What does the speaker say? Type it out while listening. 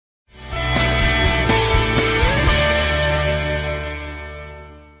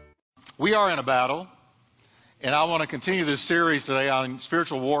We are in a battle, and I want to continue this series today on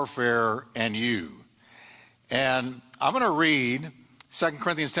spiritual warfare and you. And I'm going to read 2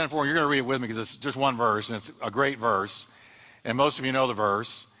 Corinthians 10:4, and you're going to read it with me because it's just one verse, and it's a great verse, and most of you know the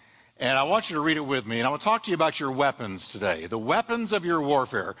verse. And I want you to read it with me, and I want to talk to you about your weapons today, the weapons of your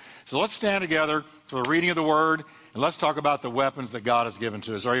warfare. So let's stand together for the reading of the Word, and let's talk about the weapons that God has given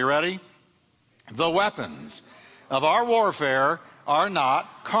to us. Are you ready? The weapons of our warfare are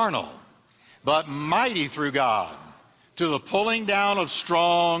not carnal, but mighty through God to the pulling down of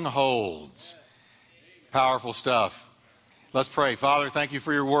strongholds. Powerful stuff. Let's pray. Father, thank you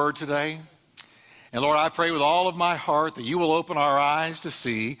for your word today. And Lord, I pray with all of my heart that you will open our eyes to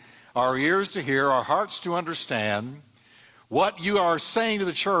see, our ears to hear, our hearts to understand what you are saying to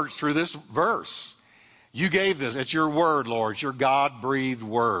the church through this verse. You gave this. It's your word, Lord. It's your God-breathed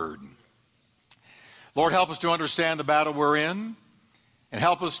word. Lord, help us to understand the battle we're in and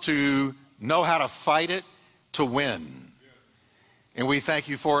help us to know how to fight it to win. And we thank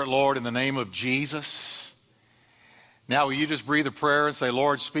you for it, Lord, in the name of Jesus. Now, will you just breathe a prayer and say,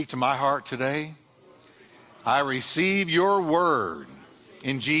 Lord, speak to my heart today. I receive your word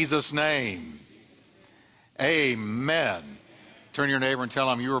in Jesus' name. Amen. Turn to your neighbor and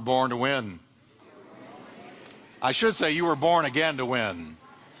tell him you were born to win. I should say you were born again to win.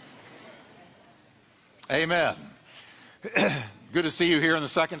 Amen. Good to see you here in the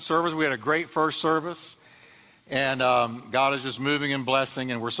second service. We had a great first service, and God is just moving and blessing,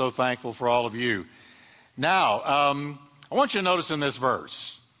 and we're so thankful for all of you. Now, I want you to notice in this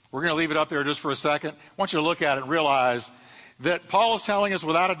verse, we're going to leave it up there just for a second. I want you to look at it and realize that Paul is telling us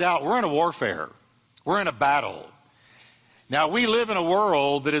without a doubt, we're in a warfare. We're in a battle. Now, we live in a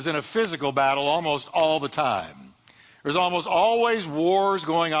world that is in a physical battle almost all the time. There's almost always wars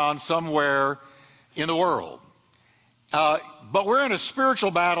going on somewhere in the world. But we're in a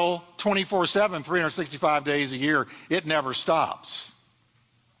spiritual battle 24/7, 365 days a year. It never stops.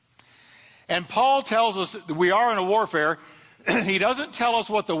 And Paul tells us that we are in a warfare. He doesn't tell us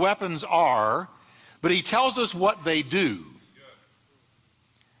what the weapons are, but he tells us what they do.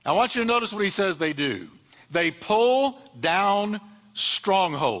 I want you to notice what he says they do. They pull down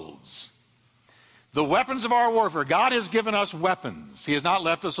strongholds. The weapons of our warfare. God has given us weapons. He has not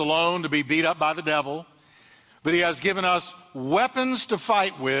left us alone to be beat up by the devil. But he has given us weapons to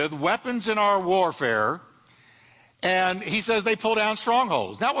fight with, weapons in our warfare. And he says they pull down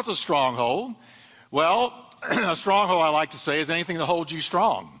strongholds. Now, what's a stronghold? Well, a stronghold, I like to say, is anything that holds you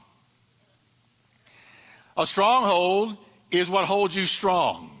strong. A stronghold is what holds you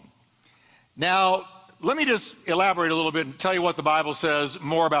strong. Now, let me just elaborate a little bit and tell you what the Bible says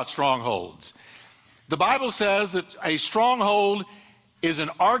more about strongholds. The Bible says that a stronghold is an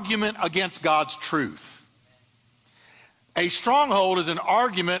argument against God's truth. A stronghold is an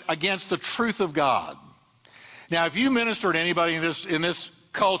argument against the truth of God. Now, if you minister to anybody in this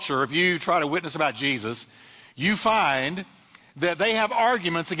culture, if you try to witness about Jesus, you find that they have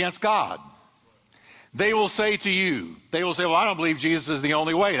arguments against God. They will say to you, well, I don't believe Jesus is the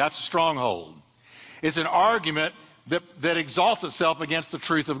only way. That's a stronghold. It's an argument that exalts itself against the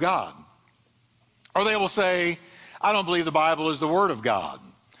truth of God. Or they will say, I don't believe the Bible is the Word of God.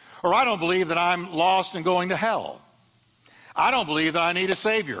 Or I don't believe that I'm lost and going to hell. I don't believe that I need a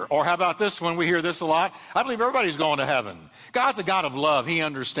Savior. Or how about this one? We hear this a lot. I believe everybody's going to heaven. God's a God of love. He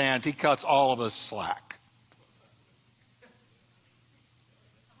understands. He cuts all of us slack.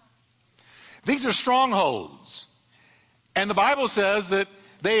 These are strongholds. And the Bible says that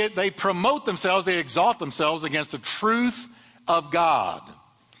they promote themselves, they exalt themselves against the truth of God.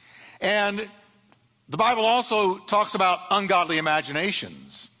 And the Bible also talks about ungodly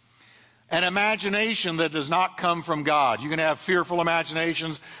imaginations. An imagination that does not come from God. You can have fearful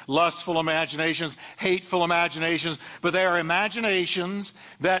imaginations, lustful imaginations, hateful imaginations, but they are imaginations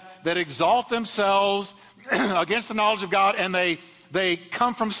that exalt themselves against the knowledge of God, and they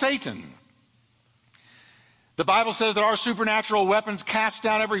come from Satan. The Bible says that our supernatural weapons cast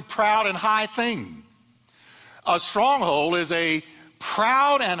down every proud and high thing. A stronghold is a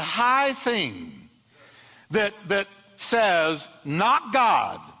proud and high thing that says, not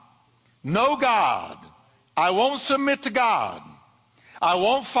God. No God. I won't submit to God. I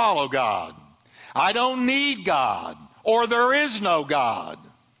won't follow God. I don't need God. Or there is no God.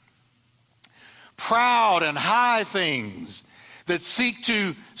 Proud and high things that seek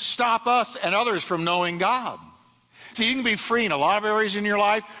to stop us and others from knowing God. See, you can be free in a lot of areas in your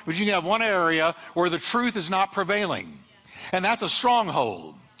life, but you can have one area where the truth is not prevailing. And that's a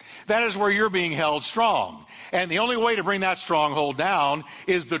stronghold. That is where you're being held strong. And the only way to bring that stronghold down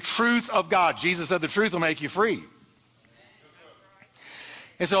is the truth of God. Jesus said the truth will make you free.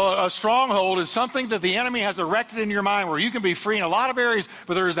 And so a stronghold is something that the enemy has erected in your mind where you can be free in a lot of areas,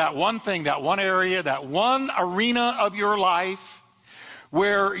 but there is that one thing, that one area, that one arena of your life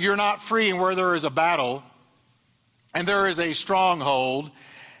where you're not free and where there is a battle and there is a stronghold.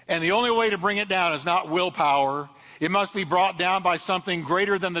 And the only way to bring it down is not willpower. It must be brought down by something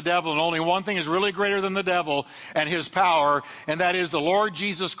greater than the devil. And only one thing is really greater than the devil and his power, and that is the Lord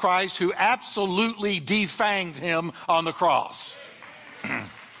Jesus Christ, who absolutely defanged him on the cross.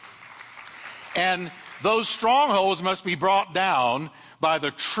 And those strongholds must be brought down by the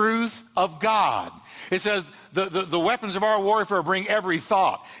truth of God. It says the weapons of our warfare bring every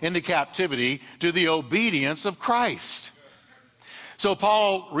thought into captivity to the obedience of Christ. So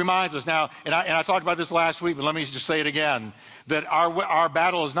Paul reminds us now, and I talked about this last week, but let me just say it again, that our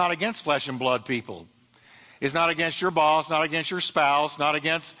battle is not against flesh and blood people. It's not against your boss, not against your spouse, not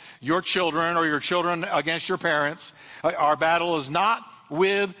against your children or your children against your parents. Our battle is not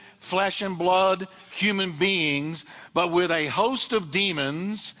with flesh and blood human beings, but with a host of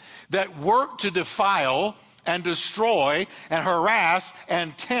demons that work to defile and destroy and harass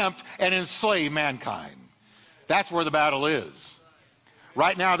and tempt and enslave mankind. That's where the battle is.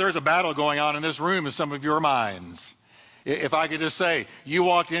 Right now, there's a battle going on in this room in some of your minds. If I could just say, you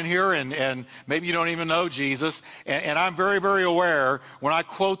walked in here and maybe you don't even know Jesus, and I'm very, very aware when I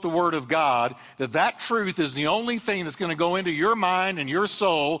quote the Word of God that truth is the only thing that's going to go into your mind and your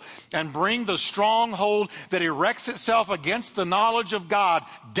soul and bring the stronghold that erects itself against the knowledge of God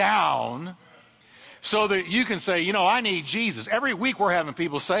down so that you can say, I need Jesus. Every week we're having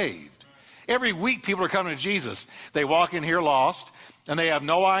people saved. Every week people are coming to Jesus. They walk in here lost, and they have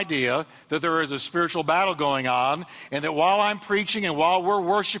no idea that there is a spiritual battle going on, and that while I'm preaching and while we're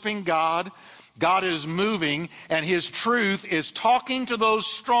worshiping God, God is moving, and His truth is talking to those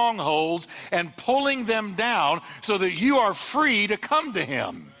strongholds and pulling them down so that you are free to come to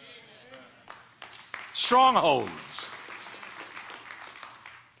Him. Strongholds.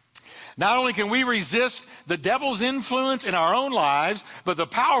 Not only can we resist the devil's influence in our own lives, but the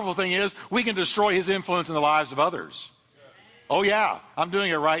powerful thing is we can destroy his influence in the lives of others. Oh yeah, I'm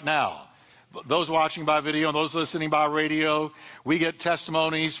doing it right now. Those watching by video and those listening by radio, we get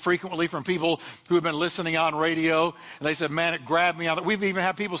testimonies frequently from people who have been listening on radio. And they said, man, it grabbed me. We've even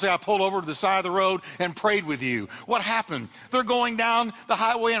had people say, I pulled over to the side of the road and prayed with you. What happened? They're going down the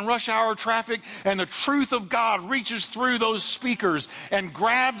highway in rush hour traffic, and the truth of God reaches through those speakers and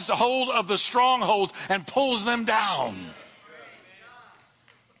grabs hold of the strongholds and pulls them down.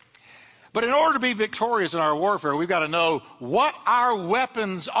 But in order to be victorious in our warfare, we've got to know what our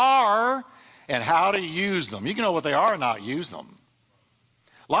weapons are and how to use them. You can know what they are and not use them.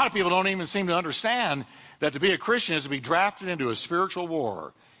 A lot of people don't even seem to understand that to be a Christian is to be drafted into a spiritual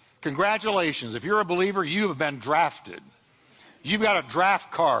war. Congratulations. If you're a believer, you have been drafted. You've got a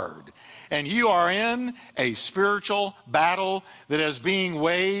draft card. And you are in a spiritual battle that is being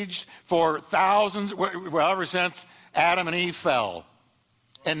waged for thousands, well, ever since Adam and Eve fell.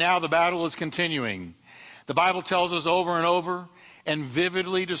 And now the battle is continuing. The Bible tells us over and over and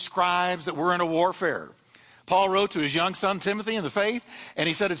vividly describes that we're in a warfare. Paul wrote to his young son Timothy in the faith, and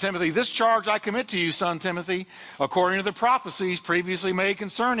he said to Timothy, this charge I commit to you, son Timothy, according to the prophecies previously made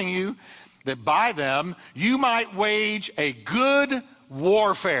concerning you, that by them you might wage a good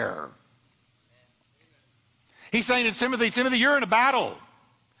warfare. He's saying to Timothy, Timothy, you're in a battle,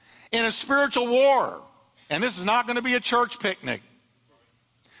 in a spiritual war, and this is not going to be a church picnic.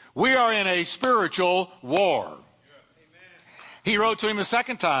 We are in a spiritual war. He wrote to him a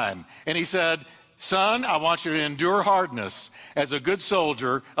second time, and he said, son, I want you to endure hardness as a good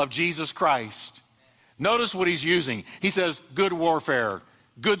soldier of Jesus Christ. Notice what he's using. He says, good warfare,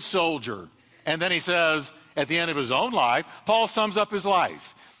 good soldier. And then he says, at the end of his own life, Paul sums up his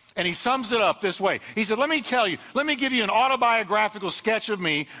life. And he sums it up this way. He said, let me tell you, let me give you an autobiographical sketch of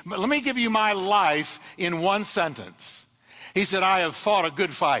me. Let me give you my life in one sentence. He said, I have fought a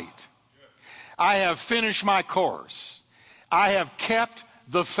good fight. I have finished my course. I have kept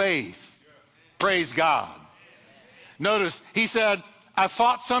the faith. Praise God. Notice, he said, I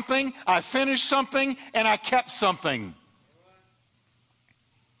fought something, I finished something, and I kept something.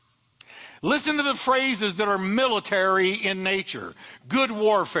 Listen to the phrases that are military in nature. Good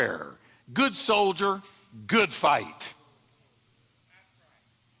warfare, good soldier, good fight.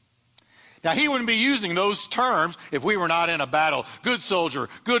 Now, he wouldn't be using those terms if we were not in a battle. Good soldier,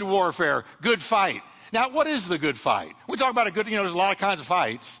 good warfare, good fight. Now, what is the good fight? We talk about a good, there's a lot of kinds of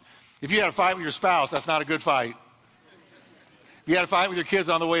fights. If you had a fight with your spouse, that's not a good fight. If you had a fight with your kids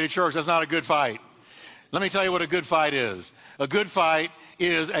on the way to church, that's not a good fight. Let me tell you what a good fight is. A good fight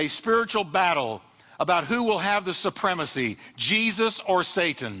is a spiritual battle about who will have the supremacy, Jesus or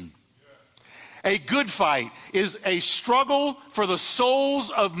Satan. A good fight is a struggle for the souls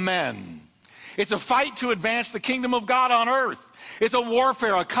of men. It's a fight to advance the kingdom of God on earth. It's a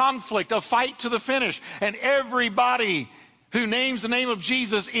warfare, a conflict, a fight to the finish. And everybody who names the name of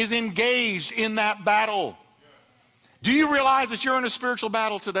Jesus is engaged in that battle. Do you realize that you're in a spiritual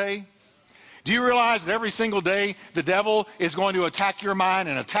battle today? Do you realize that every single day the devil is going to attack your mind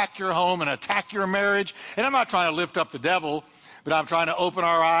and attack your home and attack your marriage? And I'm not trying to lift up the devil, but I'm trying to open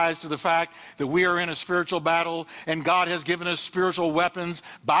our eyes to the fact that we are in a spiritual battle, and God has given us spiritual weapons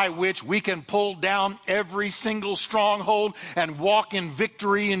by which we can pull down every single stronghold and walk in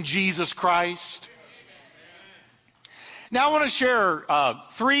victory in Jesus Christ. Now I want to share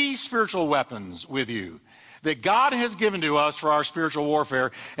 3 spiritual weapons with you that God has given to us for our spiritual warfare,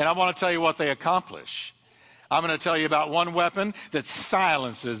 and I want to tell you what they accomplish. I'm going to tell you about one weapon that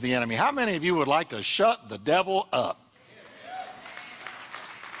silences the enemy. How many of you would like to shut the devil up?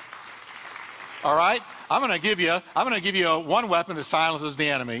 All right? I'm going to give you one weapon that silences the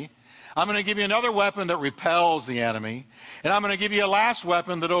enemy. I'm going to give you another weapon that repels the enemy. And I'm going to give you a last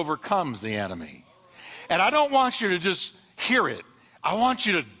weapon that overcomes the enemy. And I don't want you to just hear it. I want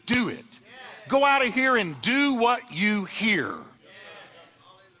you to do it. Go out of here and do what you hear.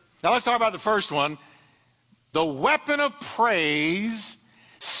 Now let's talk about the first one. The weapon of praise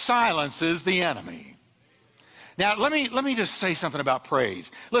silences the enemy. Now, let me just say something about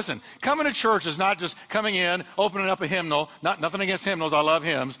praise. Listen, coming to church is not just coming in, opening up a hymnal, nothing against hymnals, I love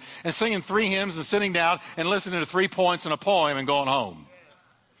hymns, and singing 3 hymns and sitting down and listening to 3 points in a poem and going home.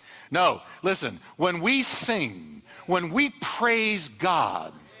 No, listen, when we sing, when we praise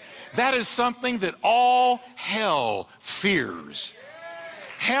God, that is something that all hell fears.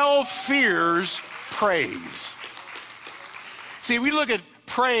 Hell fears praise. See, we look at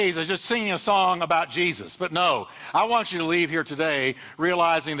praise as just singing a song about Jesus. But no, I want you to leave here today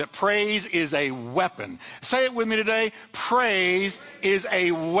realizing that praise is a weapon. Say it with me today. Praise is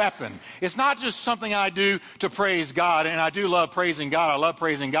a weapon. It's not just something I do to praise God, and I do love praising God. I love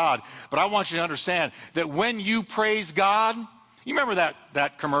praising God. But I want you to understand that when you praise God, you remember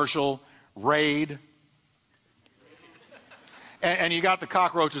that commercial, Raid? And you got the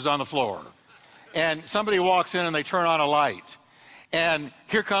cockroaches on the floor. And somebody walks in and they turn on a light. And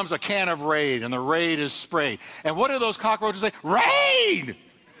here comes a can of Raid, and the Raid is sprayed. And what do those cockroaches say? Raid!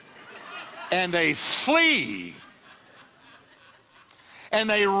 And they flee. And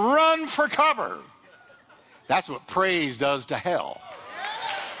they run for cover. That's what praise does to hell.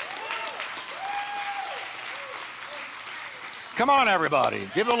 Come on, everybody.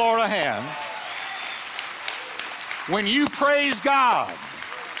 Give the Lord a hand. When you praise God,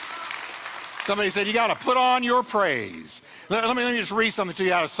 somebody said, you got to put on your praise. Let me just read something to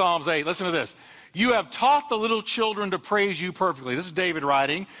you out of Psalms 8. Listen to this. You have taught the little children to praise you perfectly. This is David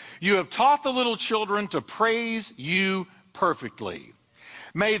writing. You have taught the little children to praise you perfectly.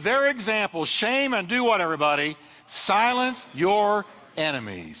 May their example shame and do what, everybody? Silence your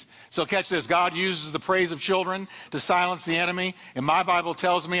enemies. So catch this. God uses the praise of children to silence the enemy. And my Bible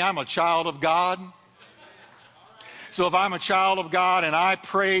tells me I'm a child of God. So if I'm a child of God and I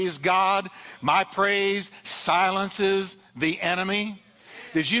praise God, my praise silences the enemy.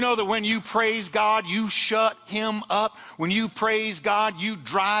 Did you know that when you praise God, you shut him up? When you praise God, you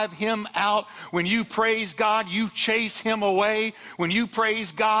drive him out. When you praise God, you chase him away. When you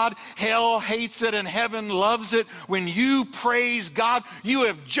praise God, hell hates it and heaven loves it. When you praise God, you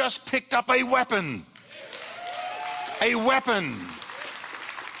have just picked up a weapon. A weapon.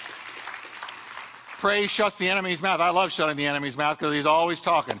 Praise shuts the enemy's mouth. I love shutting the enemy's mouth because he's always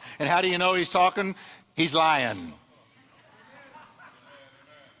talking. And how do you know he's talking? He's lying.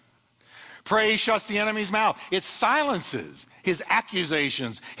 Praise shuts the enemy's mouth. It silences his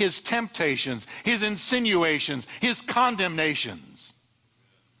accusations, his temptations, his insinuations, his condemnations.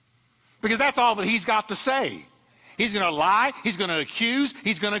 Because that's all that he's got to say. He's going to lie, he's going to accuse,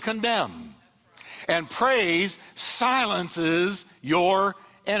 he's going to condemn. And praise silences your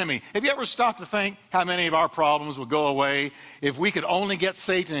enemy. Have you ever stopped to think how many of our problems would go away if we could only get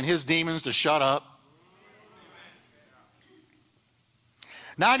Satan and his demons to shut up?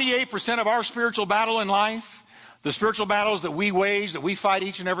 98% of our spiritual battle in life, the spiritual battles that we wage, that we fight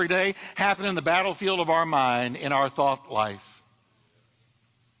each and every day, happen in the battlefield of our mind, in our thought life.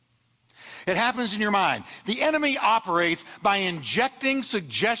 It happens in your mind. The enemy operates by injecting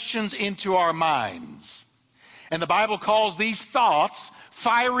suggestions into our minds. And the Bible calls these thoughts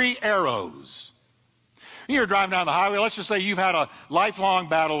fiery arrows. You're driving down the highway. Let's just say you've had a lifelong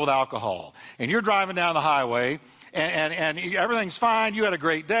battle with alcohol. And you're driving down the highway, and everything's fine. You had a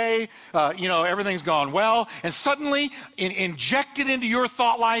great day. Everything's gone well. And suddenly, injected into your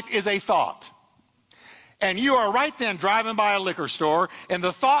thought life is a thought. And you are right then driving by a liquor store, and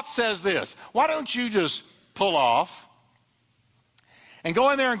the thought says this: why don't you just pull off and go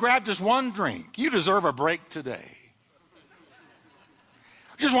in there and grab just one drink? You deserve a break today.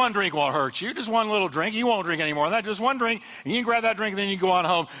 Just one drink won't hurt you. Just one little drink. You won't drink any more than that. Just one drink, and you can grab that drink, and then you can go on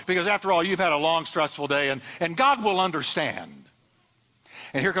home, because after all, you've had a long, stressful day, and God will understand.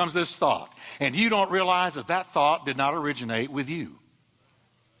 And here comes this thought. And you don't realize that thought did not originate with you.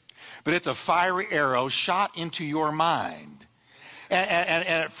 But it's a fiery arrow shot into your mind. And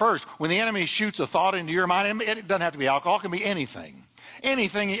at first, when the enemy shoots a thought into your mind, it doesn't have to be alcohol. It can be anything.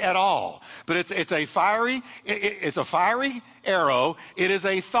 Anything at all. But it's a fiery arrow. It is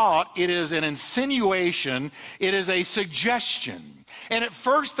a thought. It is an insinuation. It is a suggestion. And at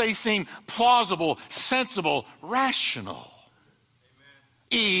first they seem plausible, sensible, rational.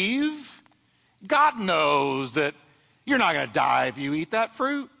 Amen. Eve, God knows that you're not going to die if you eat that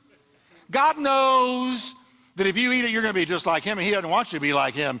fruit. God knows that if you eat it, you're going to be just like him, and he doesn't want you to be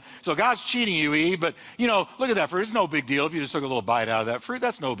like him. So God's cheating you, Eve, but, look at that fruit. It's no big deal if you just took a little bite out of that fruit.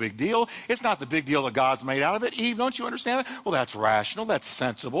 That's no big deal. It's not the big deal that God's made out of it. Eve, don't you understand that? Well, that's rational. That's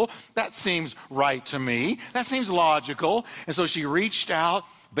sensible. That seems right to me. That seems logical. And so she reached out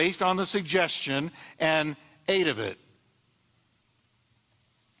based on the suggestion and ate of it.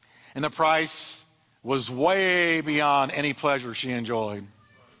 And the price was way beyond any pleasure she enjoyed.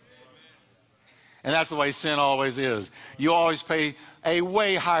 And that's the way sin always is. You always pay a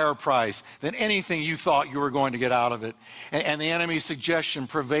way higher price than anything you thought you were going to get out of it. And the enemy's suggestion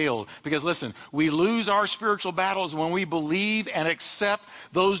prevailed. Because listen, we lose our spiritual battles when we believe and accept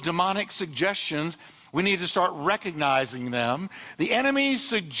those demonic suggestions. We need to start recognizing them. The enemy's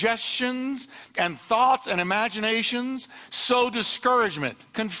suggestions and thoughts and imaginations sow discouragement,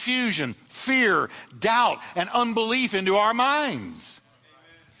 confusion, fear, doubt, and unbelief into our minds.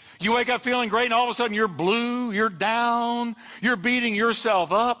 You wake up feeling great, and all of a sudden you're blue, you're down, you're beating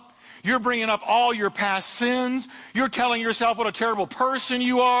yourself up, you're bringing up all your past sins, you're telling yourself what a terrible person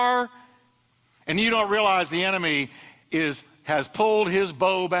you are, and you don't realize the enemy has pulled his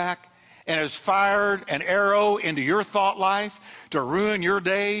bow back and has fired an arrow into your thought life to ruin your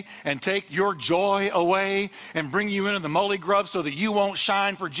day and take your joy away and bring you into the mully grub so that you won't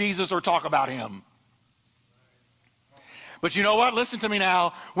shine for Jesus or talk about him. But you know what? Listen to me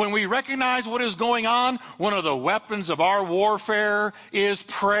now. When we recognize what is going on, one of the weapons of our warfare is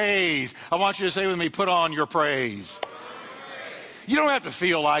praise. I want you to say with me, put on your praise. You don't have to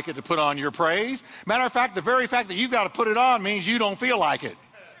feel like it to put on your praise. Matter of fact, the very fact that you've got to put it on means you don't feel like it.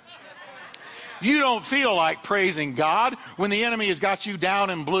 You don't feel like praising God when the enemy has got you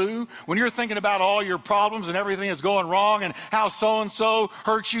down in blue, when you're thinking about all your problems and everything that's going wrong and how so-and-so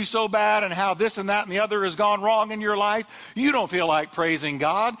hurts you so bad and how this and that and the other has gone wrong in your life. You don't feel like praising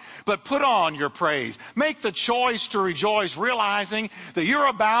God, but put on your praise. Make the choice to rejoice, realizing that you're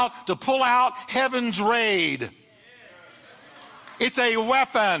about to pull out heaven's raid. It's a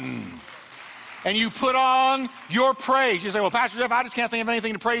weapon. And you put on your praise. You say, well, Pastor Jeff, I just can't think of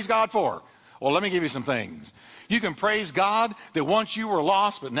anything to praise God for. Well, let me give you some things. You can praise God that once you were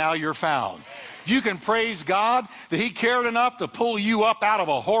lost, but now you're found. You can praise God that he cared enough to pull you up out of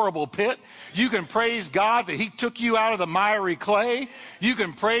a horrible pit. You can praise God that he took you out of the miry clay. You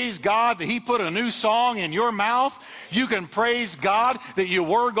can praise God that he put a new song in your mouth. You can praise God that you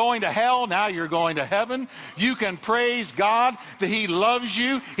were going to hell, now you're going to heaven. You can praise God that he loves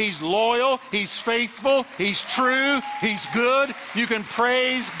you, he's loyal, he's faithful, he's true, he's good. You can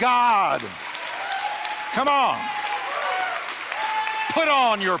praise God. Come on. Put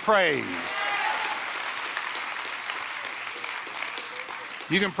on your praise.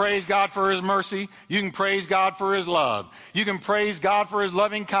 You can praise God for his mercy. You can praise God for his love. You can praise God for his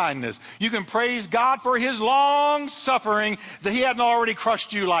loving kindness. You can praise God for his long suffering that he hadn't already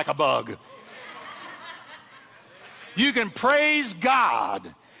crushed you like a bug. You can praise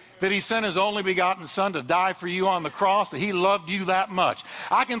God that he sent his only begotten son to die for you on the cross, that he loved you that much.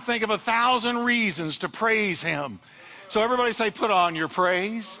 I can think of 1,000 reasons to praise him. So everybody say, put on your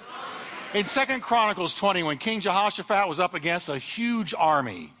praise. In 2 Chronicles 20, when King Jehoshaphat was up against a huge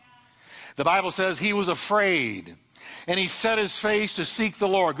army, the Bible says he was afraid, and he set his face to seek the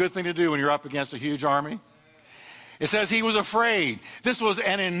Lord. Good thing to do when you're up against a huge army. It says he was afraid. This was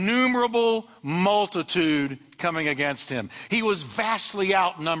an innumerable multitude coming against him. He was vastly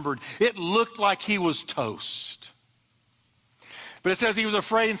outnumbered. It looked like he was toast. But it says he was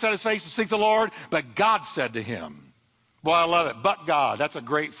afraid and set his face to seek the Lord, but God said to him, boy, I love it, but God. That's a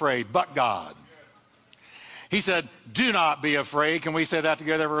great phrase, but God. He said, do not be afraid. Can we say that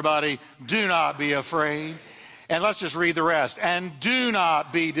together, everybody? Do not be afraid. And let's just read the rest. And do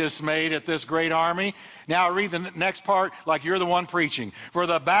not be dismayed at this great army. Now read the next part like you're the one preaching. For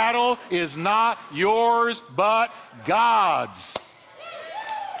the battle is not yours, but God's.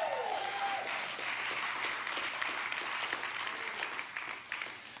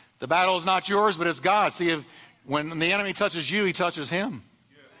 The battle is not yours, but it's God's. See, when the enemy touches you, he touches him.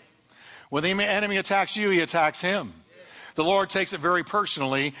 When the enemy attacks you, he attacks him. The Lord takes it very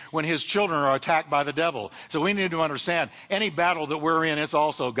personally when his children are attacked by the devil. So we need to understand, any battle that we're in, it's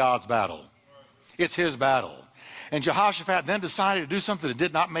also God's battle. It's his battle. And Jehoshaphat then decided to do something that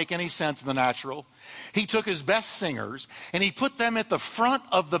did not make any sense in the natural. He took his best singers and he put them at the front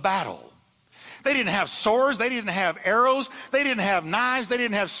of the battle. They didn't have swords. They didn't have arrows. They didn't have knives. They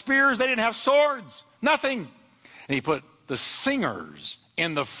didn't have spears. They didn't have swords. Nothing. And he put the singers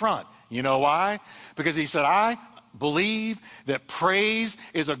in the front. You know why? Because he said, I believe that praise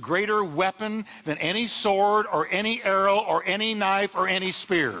is a greater weapon than any sword or any arrow or any knife or any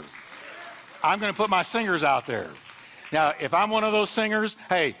spear. I'm going to put my singers out there. Now, if I'm one of those singers,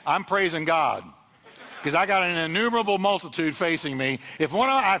 hey, I'm praising God. Because I got an innumerable multitude facing me. If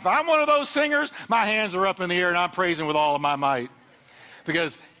I'm one of those singers, my hands are up in the air and I'm praising with all of my might.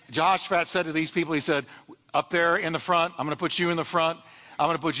 Because Jehoshaphat said to these people, he said, up there in the front, I'm going to put you in the front. I'm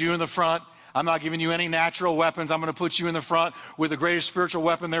going to put you in the front. I'm not giving you any natural weapons. I'm going to put you in the front with the greatest spiritual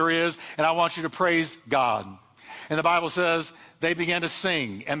weapon there is, and I want you to praise God. And the Bible says they began to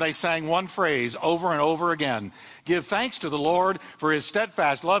sing, and they sang one phrase over and over again. Give thanks to the Lord, for his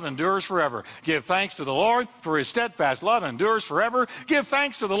steadfast love endures forever. Give thanks to the Lord, for his steadfast love endures forever. Give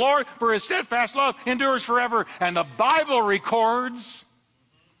thanks to the Lord, for his steadfast love endures forever. And the Bible records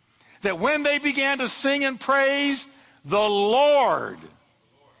that when they began to sing and praise, the Lord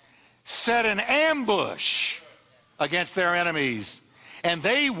set an ambush against their enemies. And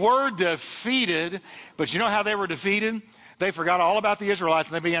they were defeated. But you know how they were defeated? They forgot all about the Israelites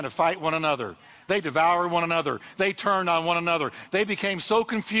and they began to fight one another. They devoured one another. They turned on one another. They became so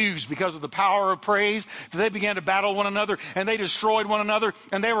confused because of the power of praise that they began to battle one another and they destroyed one another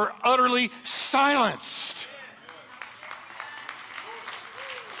and they were utterly silenced.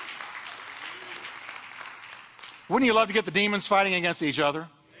 Wouldn't you love to get the demons fighting against each other?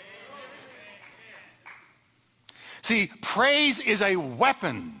 See, praise is a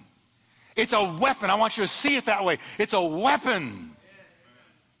weapon. It's a weapon. I want you to see it that way. It's a weapon.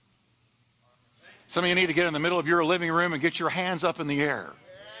 Some of you need to get in the middle of your living room and get your hands up in the air.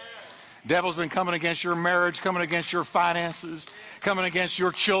 Devil's been coming against your marriage, coming against your finances, coming against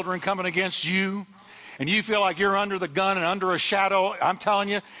your children, coming against you. And you feel like you're under the gun and under a shadow. I'm telling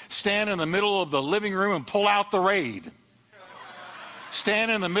you, stand in the middle of the living room and pull out the raid.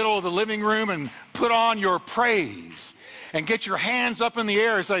 Stand in the middle of the living room and put on your praise. And get your hands up in the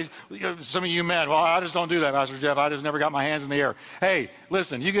air and say, some of you men, well, I just don't do that, Pastor Jeff. I just never got my hands in the air. Hey,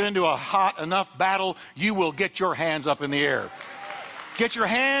 listen, you get into a hot enough battle, you will get your hands up in the air. Get your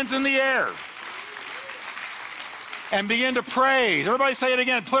hands in the air. And begin to praise. Everybody say it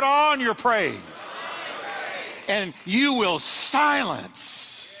again. Put on your praise. And you will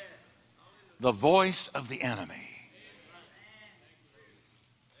silence the voice of the enemy.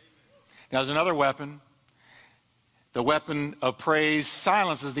 Now, there's another weapon. The weapon of praise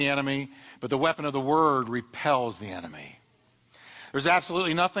silences the enemy, but the weapon of the word repels the enemy. There's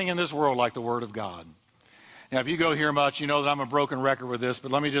absolutely nothing in this world like the word of God. Now, if you go here much, you know that I'm a broken record with this,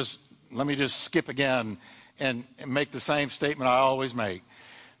 but let me just skip again and make the same statement I always make.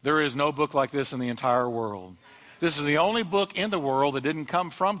 There is no book like this in the entire world. This is the only book in the world that didn't come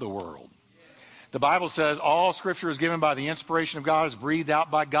from the world. The Bible says all Scripture is given by the inspiration of God, is breathed out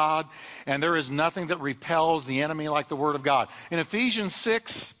by God, and there is nothing that repels the enemy like the Word of God. In Ephesians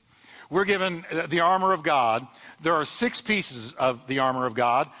 6, we're given the armor of God. There are 6 pieces of the armor of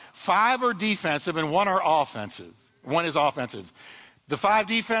God. 5 are defensive and 1 are offensive. 1 is offensive. The 5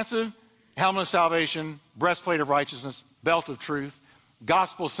 defensive, helmet of salvation, breastplate of righteousness, belt of truth,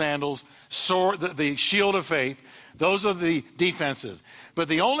 gospel sandals, sword, the shield of faith. Those are the defensive. But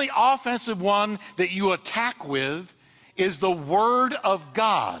the only offensive one that you attack with is the Word of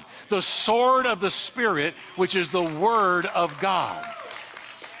God, the sword of the Spirit, which is the Word of God.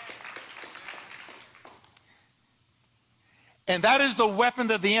 And that is the weapon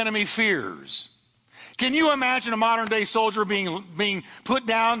that the enemy fears. Can you imagine a modern day soldier being put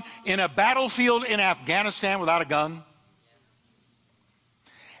down in a battlefield in Afghanistan without a gun?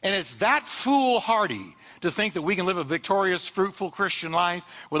 And it's that foolhardy to think that we can live a victorious, fruitful Christian life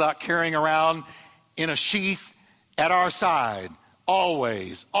without carrying around in a sheath at our side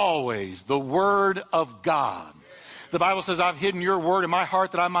always, always the Word of God. The Bible says, I've hidden your word in my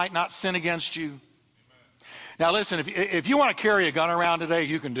heart that I might not sin against you. Now listen, if you want to carry a gun around today,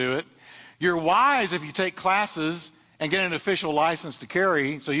 you can do it. You're wise if you take classes and get an official license to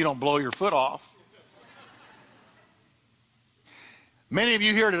carry so you don't blow your foot off. Many of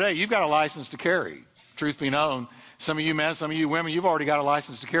you here today, you've got a license to carry. Truth be known, some of you men, some of you women, you've already got a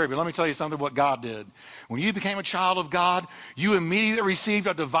license to carry. But let me tell you something what God did. When you became a child of God, you immediately received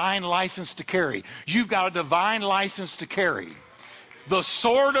a divine license to carry. You've got a divine license to carry. The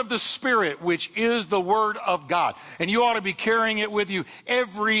sword of the Spirit, which is the Word of God. And you ought to be carrying it with you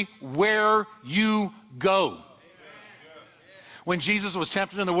everywhere you go. When Jesus was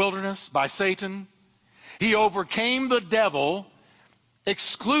tempted in the wilderness by Satan, he overcame the devil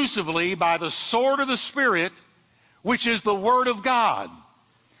exclusively by the sword of the Spirit, which is the Word of God.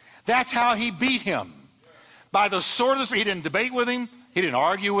 That's how he beat him. By the sword of the Spirit. He didn't debate with him. He didn't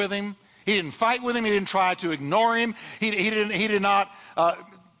argue with him. He didn't fight with him. He didn't try to ignore him. He did not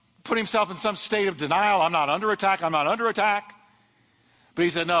put himself in some state of denial. I'm not under attack. I'm not under attack. But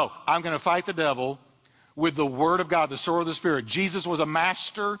he said, no, I'm going to fight the devil with the Word of God, the sword of the Spirit. Jesus was a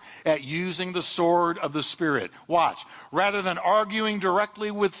master at using the sword of the Spirit. Watch. Rather than arguing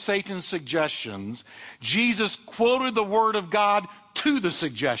directly with Satan's suggestions, Jesus quoted the Word of God to the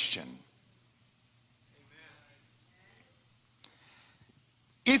suggestion.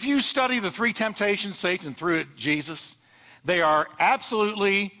 If you study the three temptations Satan threw at Jesus, they are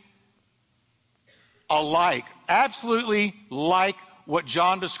absolutely alike, absolutely like what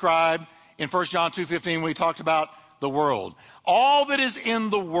John described in 1 John 2:15 when he talked about the world. All that is in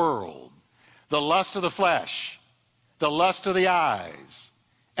the world, the lust of the flesh, the lust of the eyes,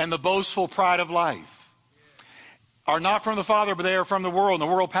 and the boastful pride of life, are not from the Father, but they are from the world. And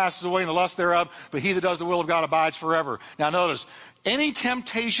the world passes away and the lust thereof, but he that does the will of God abides forever. Now notice, any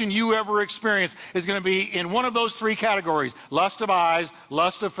temptation you ever experience is going to be in one of those three categories: lust of eyes,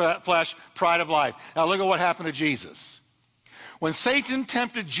 lust of flesh, pride of life. Now look at what happened to Jesus. When Satan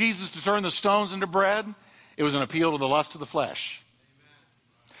tempted Jesus to turn the stones into bread, it was an appeal to the lust of the flesh.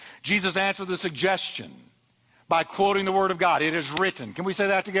 Amen. Jesus answered the suggestion by quoting the Word of God. It is written. Can we say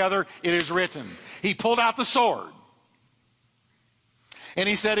that together? It is written. He pulled out the sword and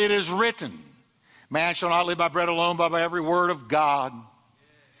he said, it is written. Man shall not live by bread alone, but by every word of God.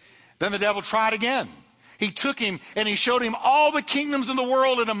 Then the devil tried again. He took him and he showed him all the kingdoms in the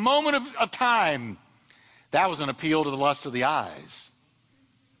world in a moment of time. That was an appeal to the lust of the eyes.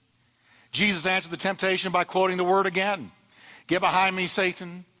 Jesus answered the temptation by quoting the word again. Get behind me,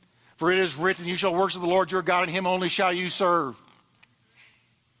 Satan, for it is written, you shall work of the Lord your God, and him only shall you serve.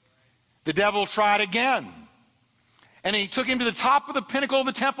 The devil tried again. And he took him to the top of the pinnacle of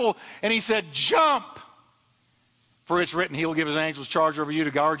the temple, and he said, jump. For it's written, he will give his angels charge over you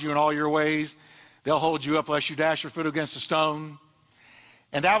to guard you in all your ways. They'll hold you up lest you dash your foot against a stone.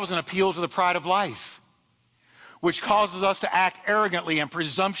 And that was an appeal to the pride of life, which causes us to act arrogantly and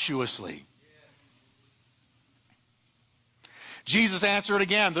presumptuously. Jesus answered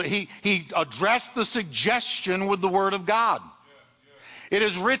again. He addressed the suggestion with the Word of God. It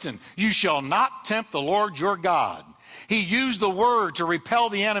is written, you shall not tempt the Lord your God. He used the word to repel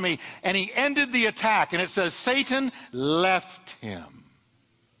the enemy, and he ended the attack. And it says, Satan left him.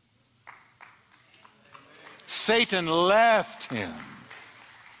 Satan left him.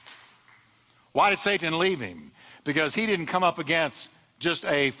 Why did Satan leave him? Because he didn't come up against just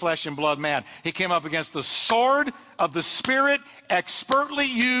a flesh and blood man. He came up against the sword of the Spirit, expertly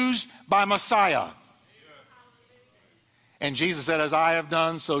used by Messiah. And Jesus said, as I have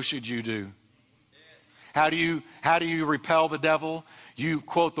done, so should you do. How do you repel the devil? You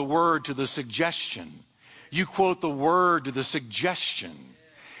quote the word to the suggestion. You quote the word to the suggestion.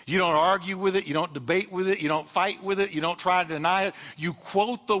 You don't argue with it. You don't debate with it. You don't fight with it. You don't try to deny it. You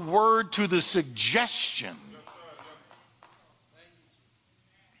quote the word to the suggestion.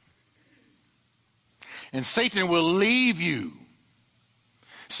 And Satan will leave you.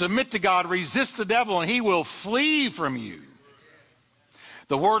 Submit to God, resist the devil, and he will flee from you.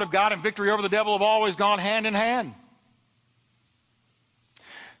 The Word of God and victory over the devil have always gone hand in hand.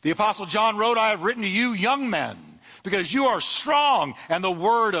 The Apostle John wrote, I have written to you, young men, because you are strong, and the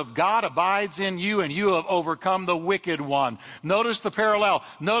Word of God abides in you, and you have overcome the wicked one. Notice the parallel.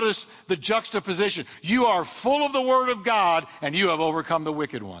 Notice the juxtaposition. You are full of the Word of God, and you have overcome the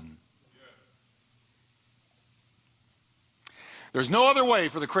wicked one. There's no other way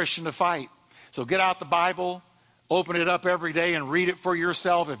for the Christian to fight. So get out the Bible, open it up every day and read it for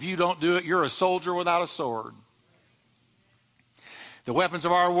yourself. If you don't do it, you're a soldier without a sword. The weapons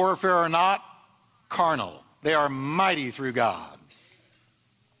of our warfare are not carnal. They are mighty through God.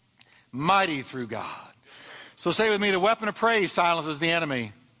 mighty through God. So say with me, the weapon of praise silences the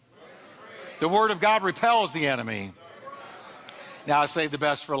enemy. The word of God repels the enemy. Now I save the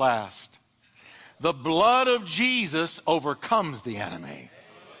best for last. The blood of Jesus overcomes the enemy.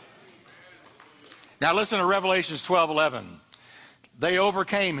 Now listen to Revelations 12:11. They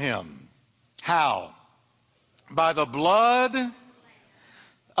overcame him. How? By the blood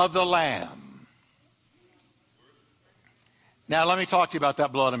of the Lamb. Now let me talk to you about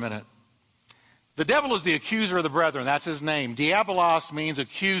that blood a minute. The devil is the accuser of the brethren. That's his name. Diabolos means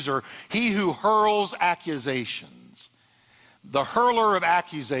accuser. He who hurls accusations. The hurler of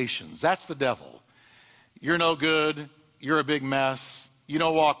accusations. That's the devil. You're no good. You're a big mess. You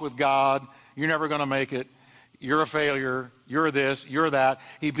don't walk with God. You're never going to make it. You're a failure. You're this. You're that.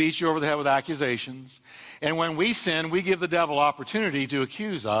 He beats you over the head with accusations. And when we sin, we give the devil opportunity to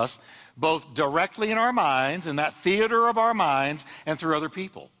accuse us, both directly in our minds, in that theater of our minds, and through other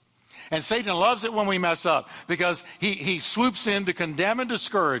people. And Satan loves it when we mess up because he swoops in to condemn and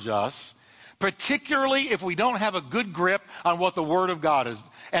discourage us, particularly if we don't have a good grip on what the Word of God is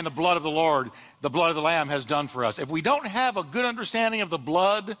and the blood of the Lord, the blood of the Lamb has done for us. If we don't have a good understanding of the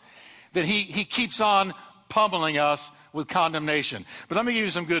blood, then he keeps on pummeling us with condemnation. But let me give you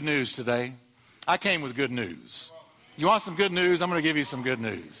some good news today. I came with good news. You want some good news? I'm going to give you some good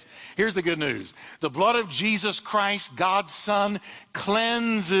news. Here's the good news. The blood of Jesus Christ, God's Son,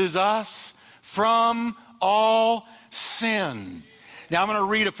 cleanses us from all sin. Now I'm going to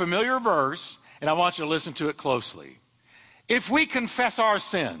read a familiar verse, and I want you to listen to it closely. If we confess our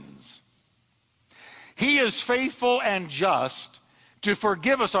sins, he is faithful and just to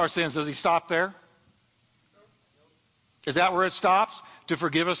forgive us our sins. Does he stop there? Is that where it stops? To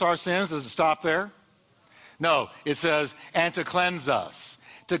forgive us our sins? Does it stop there? No, it says, and to cleanse us,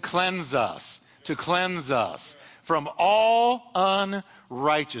 to cleanse us, to cleanse us from all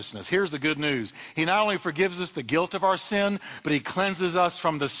unrighteousness. Here's the good news. He not only forgives us the guilt of our sin, but he cleanses us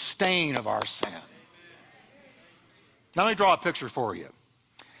from the stain of our sin. Now let me draw a picture for you.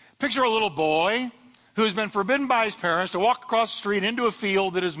 Picture a little boy who has been forbidden by his parents to walk across the street into a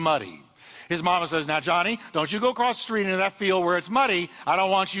field that is muddy. His mama says, now Johnny, don't you go across the street into that field where it's muddy. I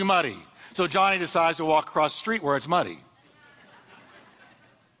don't want you muddy. So Johnny decides to walk across the street where it's muddy.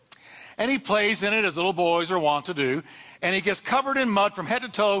 And he plays in it as little boys are wont to do. And he gets covered in mud from head to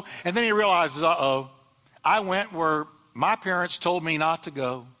toe. And then he realizes, I went where my parents told me not to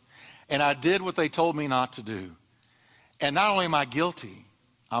go. And I did what they told me not to do. And not only am I guilty,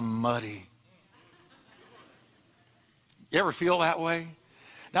 I'm muddy. You ever feel that way?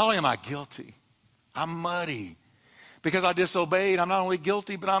 Not only am I guilty, I'm muddy. Because I disobeyed, I'm not only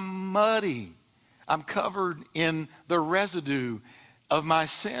guilty, but I'm muddy. I'm covered in the residue of my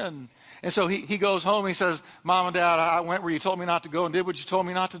sin. And so he goes home and he says, Mom and Dad, I went where you told me not to go and did what you told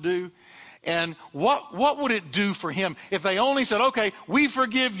me not to do. And what would it do for him if they only said, okay, we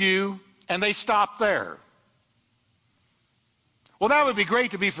forgive you, and they stopped there? Well, that would be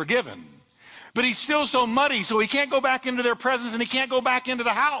great to be forgiven. But he's still so muddy, so he can't go back into their presence and he can't go back into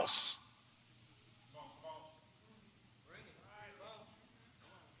the house.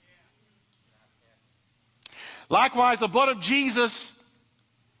 Likewise, the blood of Jesus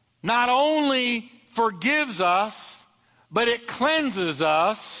not only forgives us, but it cleanses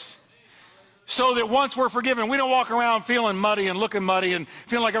us so that once we're forgiven, we don't walk around feeling muddy and looking muddy and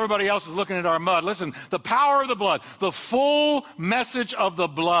feeling like everybody else is looking at our mud. Listen, the power of the blood, the full message of the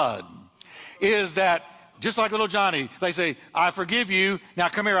blood is that, just like little Johnny, they say, I forgive you. Now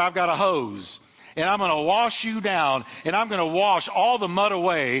come here, I've got a hose. And I'm going to wash you down, and I'm going to wash all the mud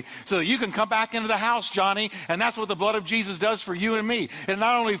away so that you can come back into the house, Johnny. And that's what the blood of Jesus does for you and me. It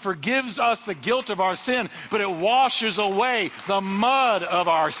not only forgives us the guilt of our sin, but it washes away the mud of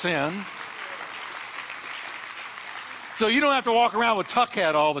our sin. So you don't have to walk around with tuck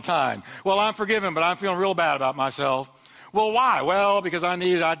head all the time. Well, I'm forgiven, but I'm feeling real bad about myself. Well, why? Well, because I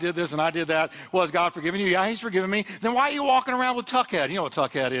did this and I did that. Well, has God forgiven you? Yeah, he's forgiven me. Then why are you walking around with tuck head? You know what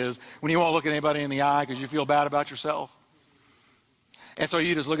tuck head is? When you won't look at anybody in the eye because you feel bad about yourself. And so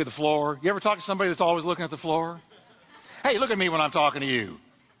you just look at the floor. You ever talk to somebody that's always looking at the floor? Hey, look at me when I'm talking to you.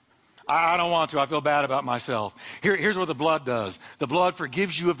 I don't want to. I feel bad about myself. Here's what the blood does. The blood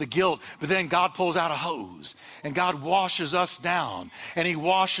forgives you of the guilt, but then God pulls out a hose, and God washes us down, and he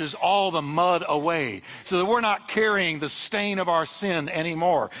washes all the mud away so that we're not carrying the stain of our sin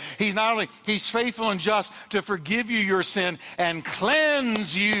anymore. He's faithful and just to forgive you your sin and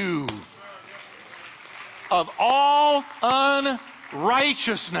cleanse you of all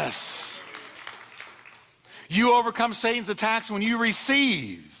unrighteousness. You overcome Satan's attacks when you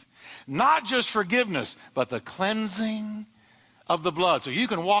receive not just forgiveness, but the cleansing of the blood. So you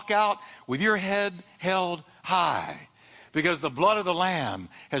can walk out with your head held high because the blood of the Lamb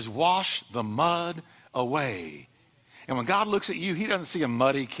has washed the mud away. And when God looks at you, he doesn't see a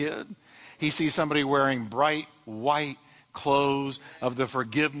muddy kid. He sees somebody wearing bright white clothes of the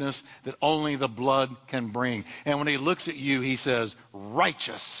forgiveness that only the blood can bring. And when he looks at you, he says,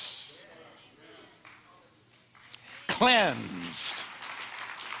 righteous, cleansed,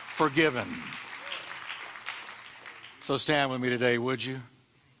 forgiven. So stand with me today, would you?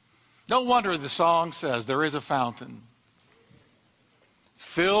 No wonder the song says there is a fountain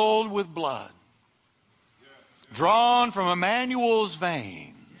filled with blood, drawn from Emmanuel's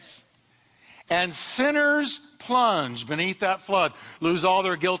veins, and sinners plunge beneath that flood, lose all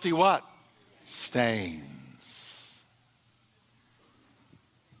their guilty what? Stains.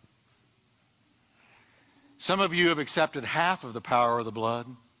 Some of you have accepted half of the power of the blood,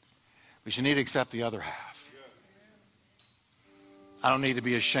 but you need to accept the other half. I don't need to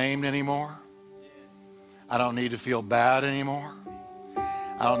be ashamed anymore. I don't need to feel bad anymore.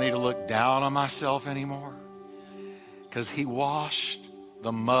 I don't need to look down on myself anymore, because he washed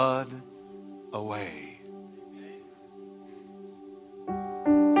the mud away.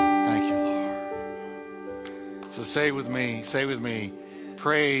 Thank you, Lord. So say with me,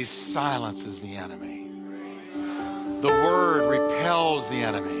 praise silences the enemy. The word repels the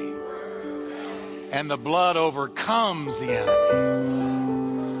enemy. And the blood overcomes the enemy.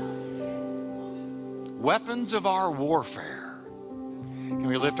 Weapons of our warfare. Can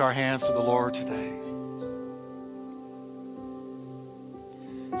we lift our hands to the Lord today?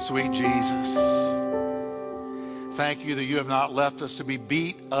 Sweet Jesus, thank you that you have not left us to be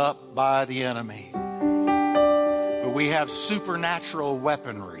beat up by the enemy, but we have supernatural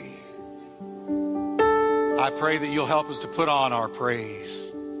weaponry. I pray that you'll help us to put on our praise.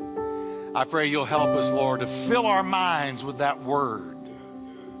 I pray you'll help us, Lord, to fill our minds with that word.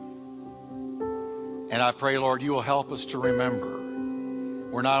 And I pray, Lord, you will help us to remember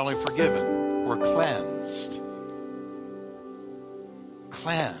we're not only forgiven, we're cleansed.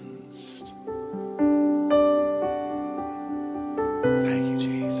 Cleansed. Thank you,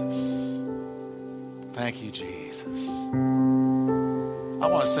 Jesus. Thank you, Jesus. I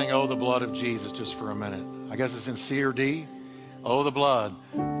want to sing, Oh, the Blood of Jesus, just for a minute. I guess it's in C or D. Oh, the blood.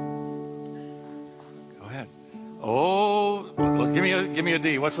 Oh, give me a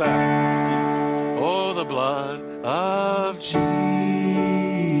D. What's that? Oh, the blood of Jesus.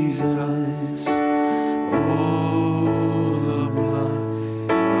 Oh, the blood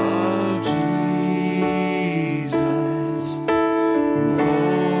of Jesus.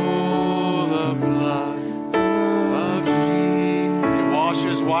 Oh, the blood of Jesus. It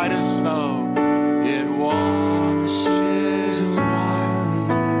washes white as snow. It washes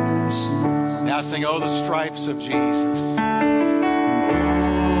white as snow. Now sing, oh, the stripes of Jesus.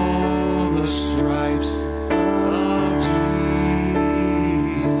 Oh, the stripes of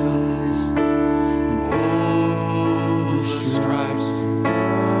Jesus. Oh, the stripes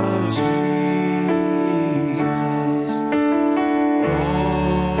of Jesus.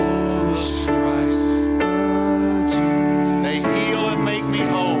 Oh, the stripes of Jesus. They heal and make me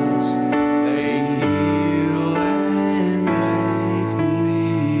whole. They heal and make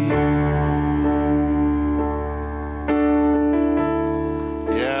me whole.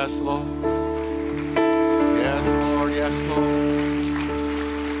 Yes, Lord. Yes, Lord. Yes, Lord.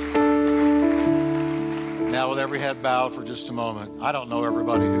 Now, with every head bowed for just a moment, I don't know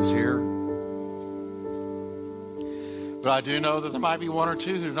everybody who's here, but I do know that there might be one or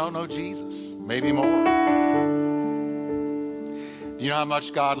two who don't know Jesus, maybe more. Do you know how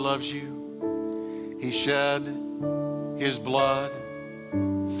much God loves you? He shed his blood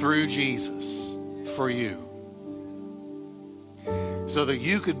through Jesus for you, so that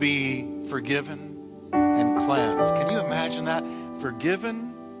you could be forgiven and cleansed. Can you imagine that?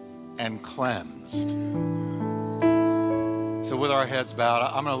 Forgiven and cleansed. So with our heads bowed,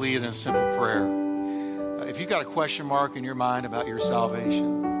 I'm going to lead in a simple prayer. If you've got a question mark in your mind about your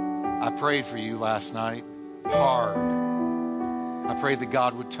salvation, I prayed for you last night hard. I prayed that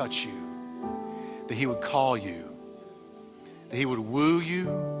God would touch you, that he would call you, that he would woo you,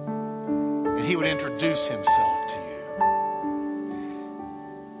 and he would introduce himself to you.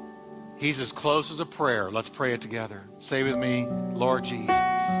 He's as close as a prayer. Let's pray it together. Say with me, Lord Jesus,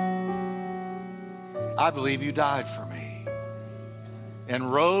 I believe you died for me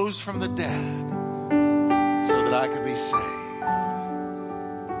and rose from the dead so that I could be saved.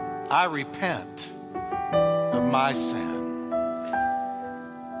 I repent of my sin.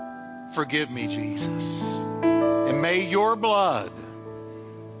 Forgive me, Jesus. And may your blood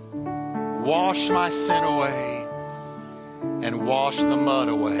wash my sin away and wash the mud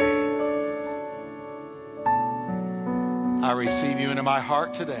away. I receive you into my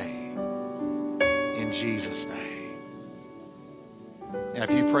heart today in Jesus' name. And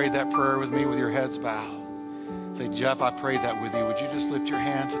if you prayed that prayer with me with your heads bowed, say, Jeff, I prayed that with you. Would you just lift your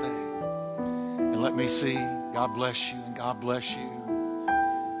hand today and let me see? God bless you, and God bless you,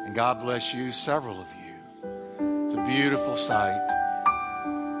 and God bless you, several of you. It's a beautiful sight.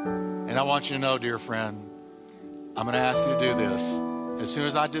 And I want you to know, dear friend, I'm going to ask you to do this. As soon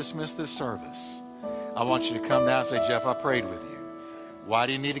as I dismiss this service, I want you to come down and say, Jeff, I prayed with you. Why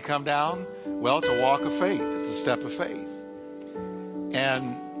do you need to come down? Well, it's a walk of faith. It's a step of faith.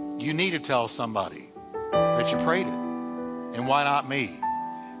 And you need to tell somebody that you prayed it. And why not me?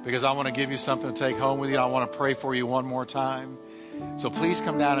 Because I want to give you something to take home with you. I want to pray for you one more time. So please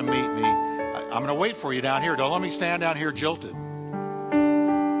come down and meet me. I'm going to wait for you down here. Don't let me stand down here jilted.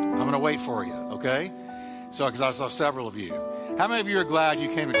 I'm going to wait for you, okay? So, because I saw several of you. How many of you are glad you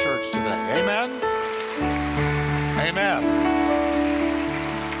came to church today? Amen? Amen.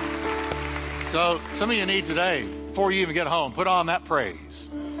 So, some of you need today, before you even get home, put on that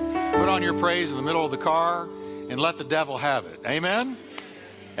praise. Put on your praise in the middle of the car and let the devil have it. Amen?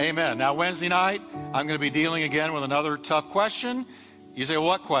 Amen. Now, Wednesday night, I'm going to be dealing again with another tough question. You say, well,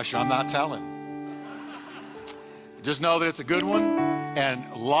 what question? I'm not telling. Just know that it's a good one, and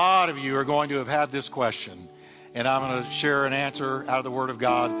a lot of you are going to have had this question, and I'm going to share an answer out of the Word of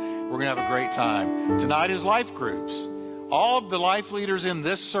God. We're going to have a great time. Tonight is life groups. All of the life leaders in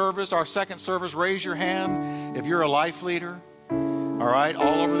this service, our second service, raise your hand if you're a life leader. All right,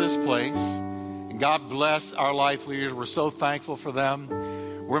 all over this place. And God bless our life leaders. We're so thankful for them.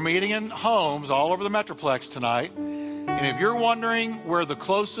 We're meeting in homes all over the Metroplex tonight. And if you're wondering where the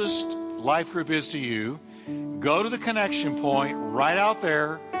closest life group is to you, go to the connection point right out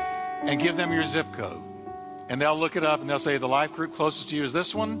there and give them your zip code. And they'll look it up and they'll say the life group closest to you is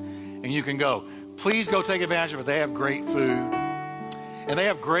this one, and you can go. Please go take advantage of it. They have great food. And they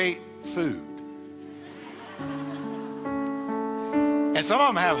have great food. And some of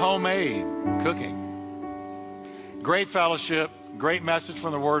them have homemade cooking. Great fellowship, great message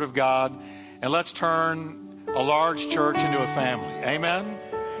from the Word of God. And let's turn a large church into a family. Amen?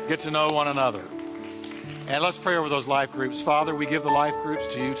 Get to know one another. And let's pray over those life groups. Father, we give the life groups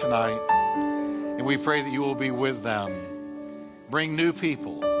to you tonight. And we pray that you will be with them. Bring new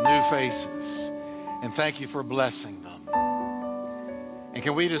people, new faces. And thank you for blessing them. And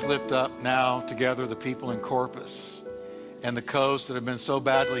can we just lift up now together the people in Corpus and the coast that have been so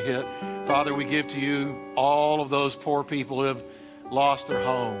badly hit. Father, we give to you all of those poor people who have lost their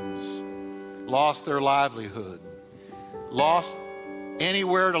homes, lost their livelihood, lost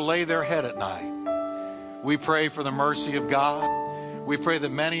anywhere to lay their head at night. We pray for the mercy of God. We pray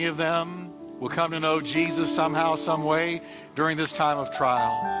that many of them will come to know Jesus somehow, some way during this time of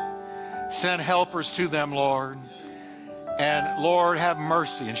trial. Send helpers to them, Lord. And Lord, have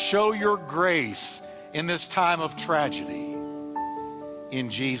mercy and show your grace in this time of tragedy. In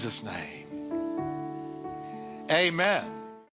Jesus' name. Amen.